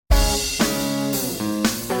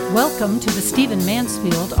Welcome to the Stephen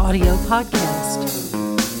Mansfield audio podcast.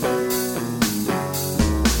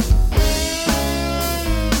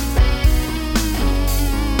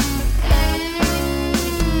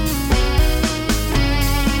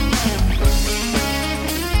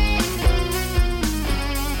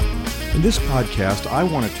 In this podcast, I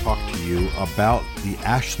want to talk to you about the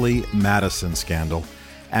Ashley Madison scandal,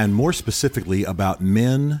 and more specifically about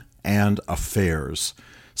men and affairs.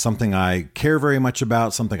 Something I care very much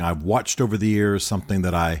about, something I've watched over the years, something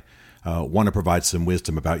that I want to provide some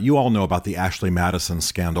wisdom about. You all know about the Ashley Madison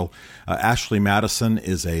scandal. Ashley Madison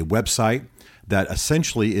is a website that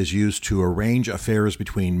essentially is used to arrange affairs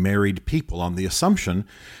between married people on the assumption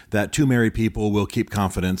that two married people will keep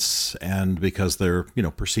confidence, and because they're,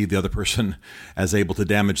 perceive the other person as able to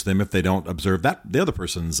damage them if they don't observe that the other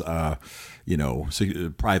person's,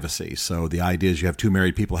 privacy. So the idea is you have two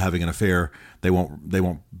married people having an affair, they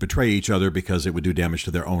won't betray each other because it would do damage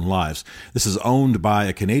to their own lives. This is owned by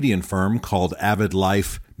a Canadian firm called Avid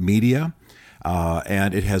Life Media.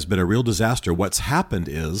 And it has been a real disaster. What's happened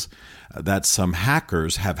is that some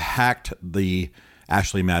hackers have hacked the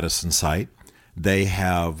Ashley Madison site. They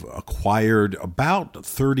have acquired about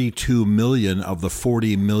 32 million of the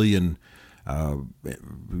 40 million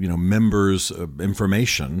members'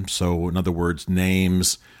 information. So in other words,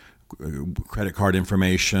 names, credit card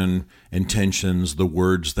information, intentions, the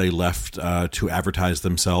words they left to advertise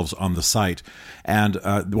themselves on the site. And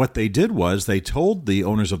what they did was they told the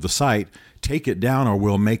owners of the site, take it down or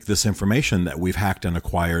we'll make this information that we've hacked and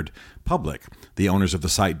acquired public. The owners of the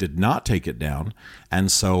site did not take it down,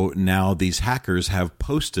 and so now these hackers have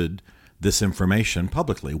posted this information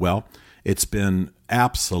publicly. Well, it's been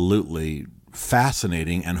absolutely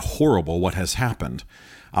fascinating and horrible what has happened.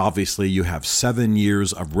 Obviously, you have 7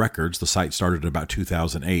 years of records. The site started in about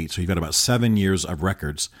 2008, so you've got about 7 years of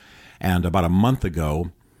records. And about a month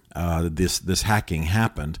ago, this hacking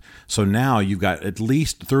happened. So now you've got at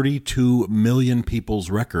least 32 million people's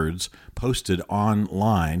records posted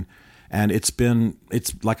online, and it's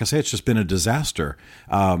like I say, it's just been a disaster.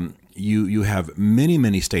 You have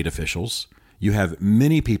many state officials. You have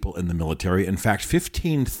many people in the military. In fact,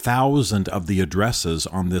 15,000 of the addresses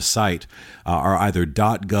on this site are either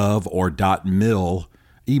 .gov or .mil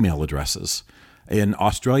email addresses. In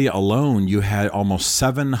Australia alone, you had almost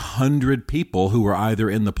 700 people who were either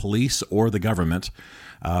in the police or the government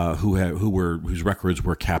whose records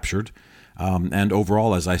were captured. And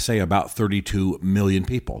overall, as I say, about 32 million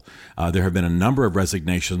people. There have been a number of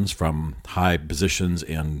resignations from high positions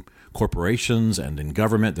in corporations and in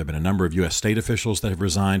government. There have been a number of U.S. state officials that have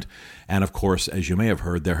resigned. And of course, as you may have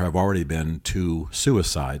heard, there have already been 2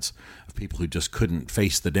 suicides of people who just couldn't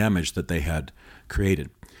face the damage that they had created.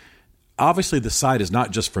 Obviously, the site is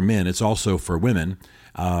not just for men, it's also for women.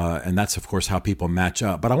 And that's, of course, how people match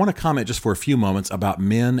up. But I want to comment just for a few moments about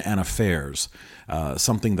men and affairs,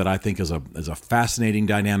 something that I think is a fascinating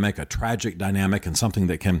dynamic, a tragic dynamic, and something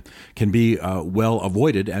that can be well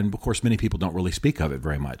avoided. And, of course, many people don't really speak of it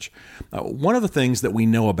very much. One of the things that we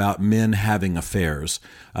know about men having affairs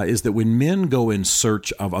is that when men go in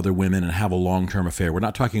search of other women and have a long-term affair, we're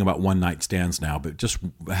not talking about one-night stands now, but just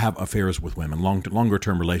have affairs with women,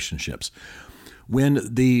 longer-term relationships. When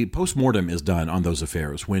the postmortem is done on those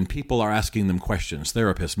affairs, when people are asking them questions,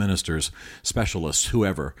 therapists, ministers, specialists,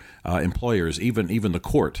 whoever, employers, even the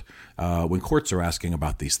court, when courts are asking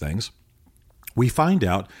about these things, we find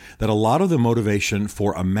out that a lot of the motivation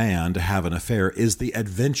for a man to have an affair is the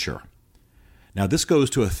adventure. Now, this goes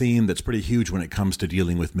to a theme that's pretty huge when it comes to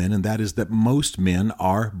dealing with men, and that is that most men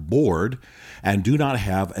are bored and do not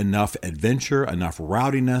have enough adventure, enough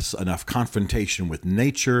rowdiness, enough confrontation with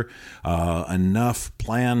nature, enough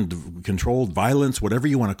planned, controlled violence, whatever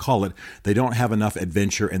you want to call it. They don't have enough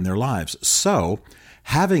adventure in their lives. So,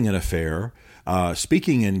 having an affair,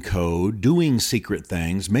 speaking in code, doing secret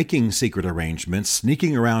things, making secret arrangements,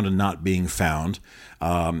 sneaking around and not being found,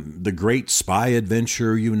 the great spy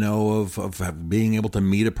adventure, of being able to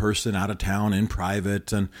meet a person out of town in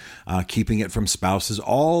private and keeping it from spouses,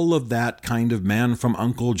 all of that kind of man from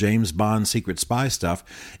Uncle James Bond secret spy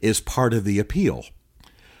stuff is part of the appeal.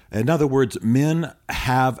 In other words, men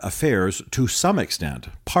have affairs to some extent,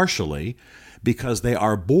 partially, because they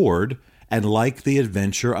are bored and like the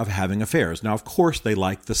adventure of having affairs. Now, of course, they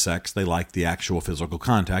like the sex. They like the actual physical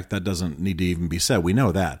contact. That doesn't need to even be said. We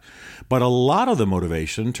know that. But a lot of the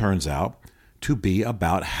motivation turns out to be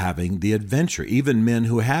about having the adventure. Even men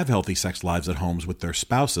who have healthy sex lives at homes with their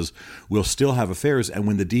spouses will still have affairs. And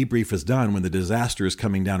when the debrief is done, when the disaster is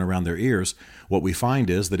coming down around their ears, what we find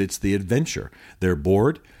is that it's the adventure. They're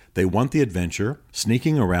bored. They want the adventure,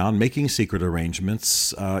 sneaking around, making secret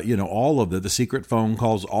arrangements, all of the secret phone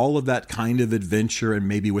calls, all of that kind of adventure, and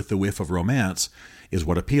maybe with the whiff of romance is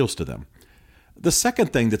what appeals to them. The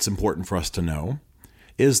second thing that's important for us to know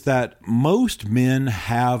is that most men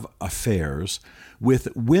have affairs with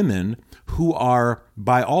women who are,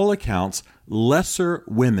 by all accounts, lesser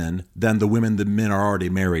women than the women that men are already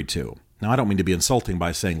married to. Now, I don't mean to be insulting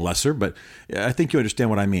by saying lesser, but I think you understand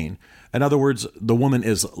what I mean. In other words, the woman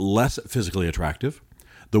is less physically attractive.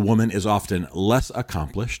 The woman is often less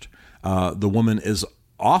accomplished. The woman is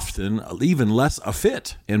often even less a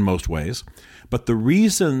fit in most ways. But the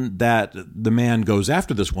reason that the man goes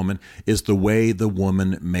after this woman is the way the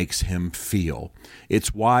woman makes him feel.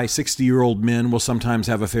 It's why 60-year-old men will sometimes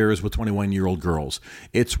have affairs with 21-year-old girls.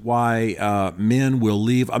 It's why men will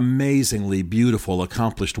leave amazingly beautiful,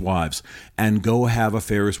 accomplished wives and go have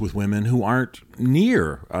affairs with women who aren't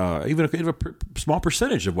near even a small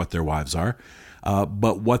percentage of what their wives are.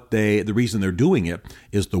 But the reason they're doing it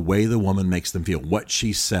is the way the woman makes them feel, what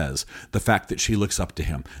she says, the fact that she looks up to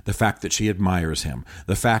him, the fact that she admires him,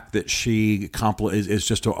 the fact that she is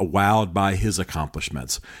just wowed by his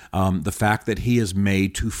accomplishments, the fact that he is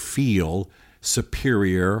made to feel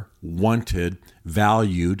superior, wanted,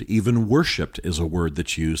 valued, even worshipped is a word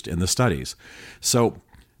that's used in the studies. So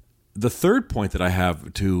the third point that I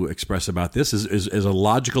have to express about this is a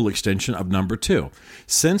logical extension of number two.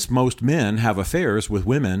 Since most men have affairs with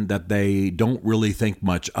women that they don't really think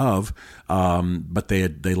much of, but they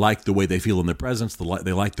like the way they feel in their presence,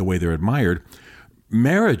 they like the way they're admired,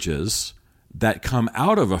 marriages that come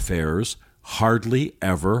out of affairs hardly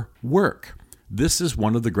ever work. This is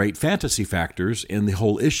one of the great fantasy factors in the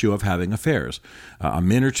whole issue of having affairs.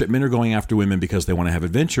 Men are going after women because they want to have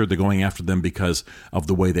adventure. They're going after them because of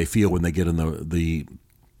the way they feel when they get in the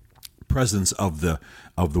presence of the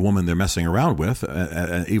woman they're messing around with,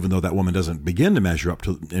 even though that woman doesn't begin to measure up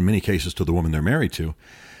to, in many cases, to the woman they're married to.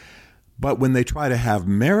 But when they try to have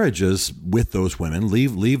marriages with those women,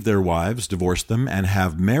 leave their wives, divorce them, and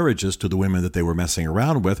have marriages to the women that they were messing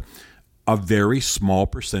around with, a very small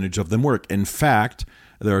percentage of them work. In fact,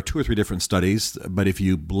 there are 2 or 3 different studies, but if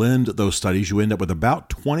you blend those studies, you end up with about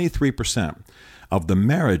 23% of the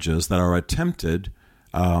marriages that are attempted,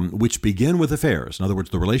 which begin with affairs. In other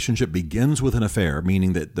words, the relationship begins with an affair,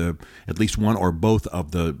 meaning that at least one or both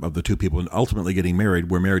of the two people ultimately getting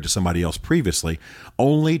married were married to somebody else previously.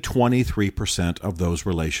 Only 23% of those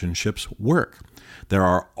relationships work. There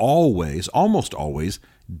are almost always,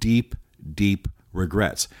 deep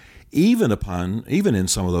regrets. Even in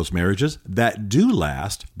some of those marriages that do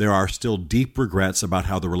last, there are still deep regrets about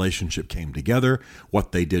how the relationship came together,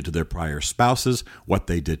 what they did to their prior spouses, what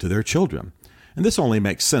they did to their children. And this only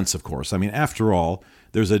makes sense, of course. I mean, after all,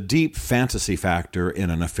 there's a deep fantasy factor in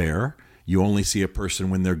an affair. You only see a person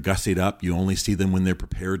when they're gussied up. You only see them when they're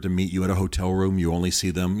prepared to meet you at a hotel room. You only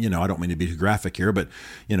see them, I don't mean to be too graphic here, but,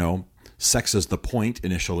 sex is the point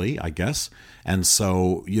initially, I guess. And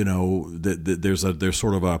so, there's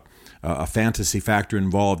sort of a fantasy factor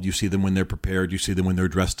involved. You see them when they're prepared. You see them when they're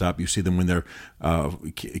dressed up. You see them when they're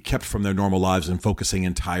kept from their normal lives and focusing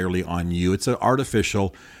entirely on you. It's an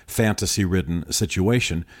artificial, fantasy-ridden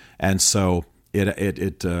situation. And so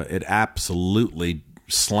it absolutely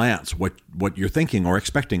slants what you're thinking or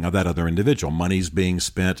expecting of that other individual. Money's being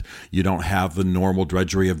spent. You don't have the normal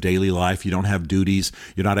drudgery of daily life. You don't have duties.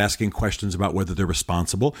 You're not asking questions about whether they're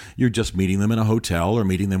responsible. You're just meeting them in a hotel or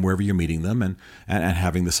meeting them wherever you're meeting them and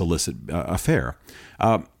having this illicit affair.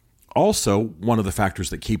 Also, one of the factors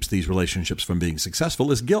that keeps these relationships from being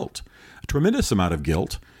successful is guilt. A tremendous amount of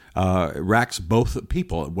guilt racks both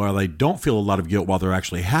people. While they don't feel a lot of guilt while they're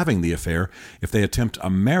actually having the affair, if they attempt a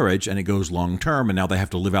marriage and it goes long term and now they have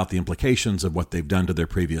to live out the implications of what they've done to their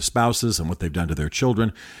previous spouses and what they've done to their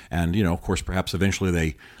children, and of course perhaps eventually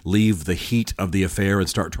they leave the heat of the affair and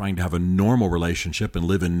start trying to have a normal relationship and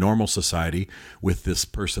live in normal society with this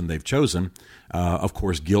person they've chosen, of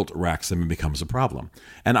course guilt racks them and becomes a problem.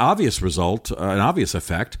 An obvious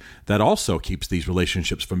effect that also keeps these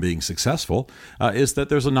relationships from being successful is that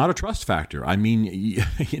there's not a trust factor. I mean,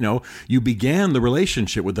 you began the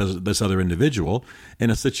relationship with this other individual in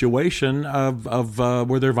a situation of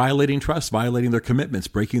where they're violating trust, violating their commitments,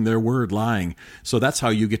 breaking their word, lying. So that's how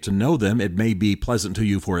you get to know them. It may be pleasant to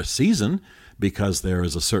you for a season because there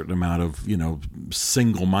is a certain amount of,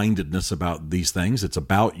 single-mindedness about these things. It's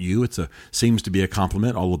about you. Seems to be a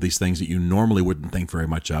compliment, all of these things that you normally wouldn't think very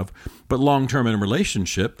much of. But long-term in a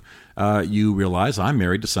relationship, you realize I'm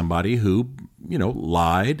married to somebody who,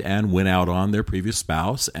 lied and went out on their previous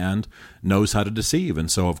spouse and knows how to deceive. And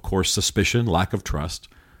so, of course, suspicion, lack of trust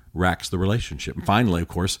racks the relationship. And finally, of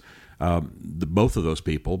course, both of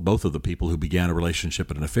the people who began a relationship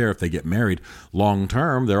and an affair, if they get married long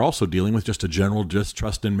term, they're also dealing with just a general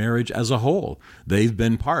distrust in marriage as a whole. They've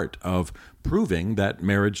been part of proving that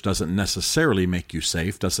marriage doesn't necessarily make you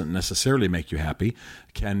safe, doesn't necessarily make you happy,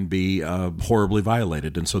 can be horribly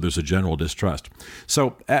violated. And so there's a general distrust.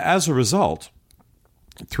 So as a result,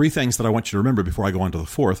 three things that I want you to remember before I go on to the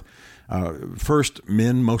fourth. First,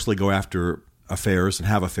 men mostly go after affairs and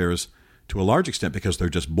have affairs to a large extent because they're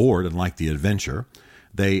just bored and like the adventure.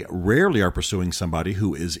 They rarely are pursuing somebody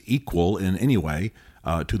who is equal in any way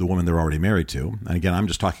to the woman they're already married to. And again, I'm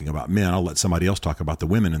just talking about men. I'll let somebody else talk about the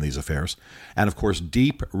women in these affairs. And of course,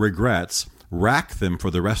 deep regrets rack them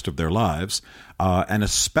for the rest of their lives, and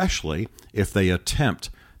especially if they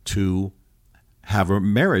attempt to have a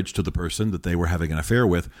marriage to the person that they were having an affair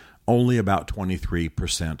with. Only about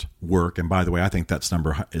 23% work. And by the way, I think that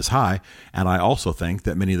number is high. And I also think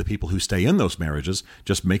that many of the people who stay in those marriages,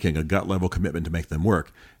 just making a gut level commitment to make them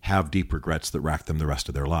work, have deep regrets that rack them the rest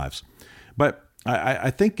of their lives. But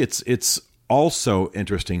I think it's also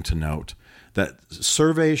interesting to note that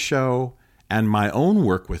surveys show, and my own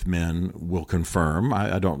work with men will confirm,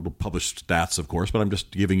 I don't publish stats, of course, but I'm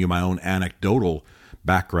just giving you my own anecdotal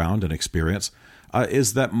background and experience,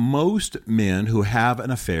 is that most men who have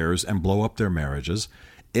an affairs and blow up their marriages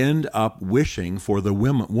end up wishing for the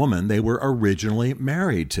woman they were originally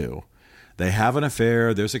married to. They have an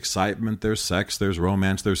affair, there's excitement, there's sex, there's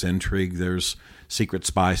romance, there's intrigue, there's secret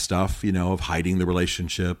spy stuff, of hiding the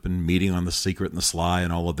relationship and meeting on the secret and the sly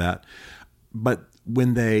and all of that. But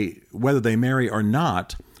whether they marry or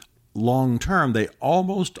not, long term, they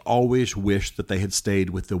almost always wish that they had stayed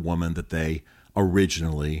with the woman that they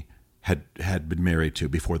originally had been married to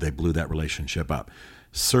before they blew that relationship up.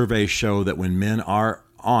 Surveys show that when men are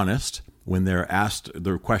honest, when they're asked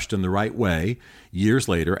the question the right way years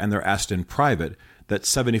later, and they're asked in private, that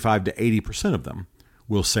 75 to 80% of them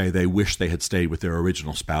will say they wish they had stayed with their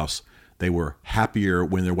original spouse. They were happier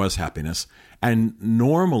when there was happiness. And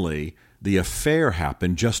normally the affair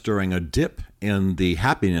happened just during a dip in the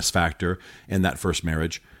happiness factor in that first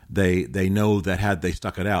marriage. They know that had they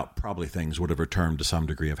stuck it out, probably things would have returned to some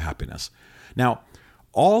degree of happiness. Now,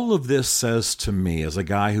 all of this says to me, as a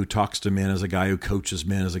guy who talks to men, as a guy who coaches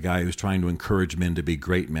men, as a guy who's trying to encourage men to be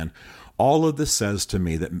great men, all of this says to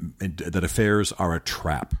me that affairs are a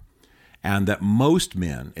trap. And that most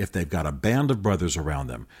men, if they've got a band of brothers around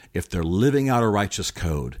them, if they're living out a righteous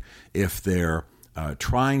code, if they're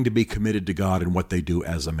trying to be committed to God in what they do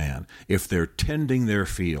as a man, if they're tending their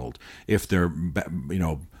field, if they're,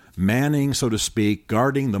 manning, so to speak,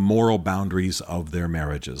 guarding the moral boundaries of their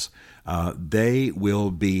marriages, they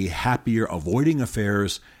will be happier avoiding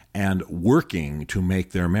affairs and working to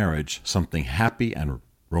make their marriage something happy and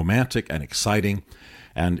romantic and exciting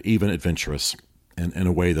and even adventurous in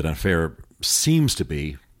a way that an affair seems to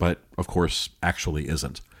be, but of course actually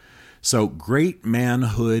isn't. So great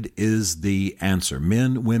manhood is the answer.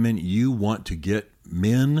 Men, women, you want to get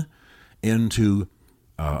men into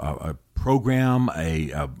a program,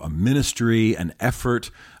 a ministry, an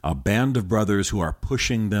effort, a band of brothers who are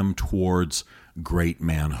pushing them towards great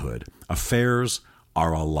manhood. Affairs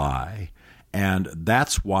are a lie. And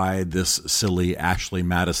that's why this silly Ashley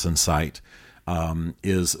Madison site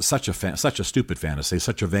is such a stupid fantasy,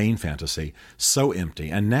 such a vain fantasy, so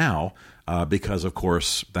empty. And now, because of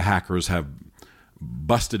course the hackers have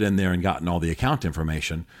busted in there and gotten all the account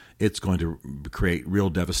information, it's going to create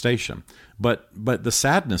real devastation. But the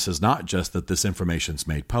sadness is not just that this information's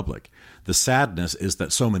made public. The sadness is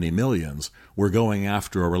that so many millions were going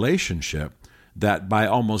after a relationship that by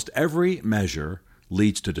almost every measure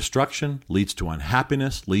leads to destruction, leads to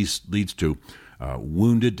unhappiness, leads to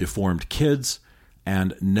wounded, deformed kids,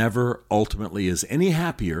 and never ultimately is any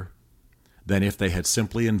happier than if they had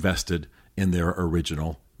simply invested in their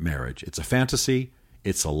original marriage. It's a fantasy.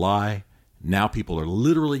 It's a lie. Now people are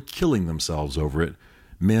literally killing themselves over it.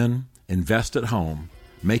 Men, invest at home.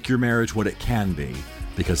 Make your marriage what it can be,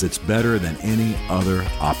 because it's better than any other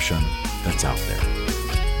option that's out there.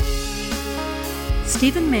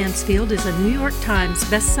 Stephen Mansfield is a New York Times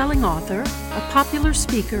best-selling author, a popular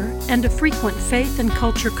speaker, and a frequent faith and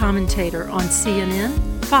culture commentator on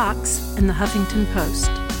CNN, Fox, and the Huffington Post.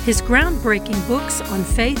 His groundbreaking books on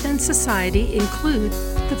faith and society include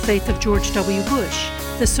The Faith of George W. Bush,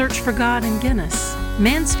 The Search for God in Guinness,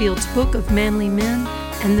 Mansfield's Book of Manly Men,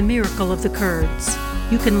 and The Miracle of the Kurds.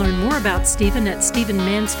 You can learn more about Stephen at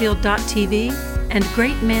stephenmansfield.tv and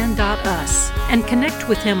greatman.us, and connect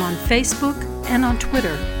with him on Facebook and on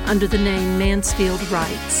Twitter under the name Mansfield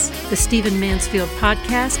Writes. The Stephen Mansfield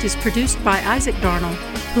Podcast is produced by Isaac Darnell,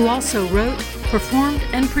 who also wrote, performed,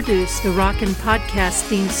 and produced the Rockin' Podcast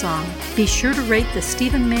theme song. Be sure to rate the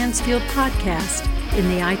Stephen Mansfield Podcast in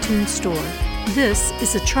the iTunes Store. This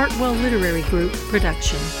is a Chartwell Literary Group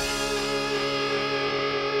production.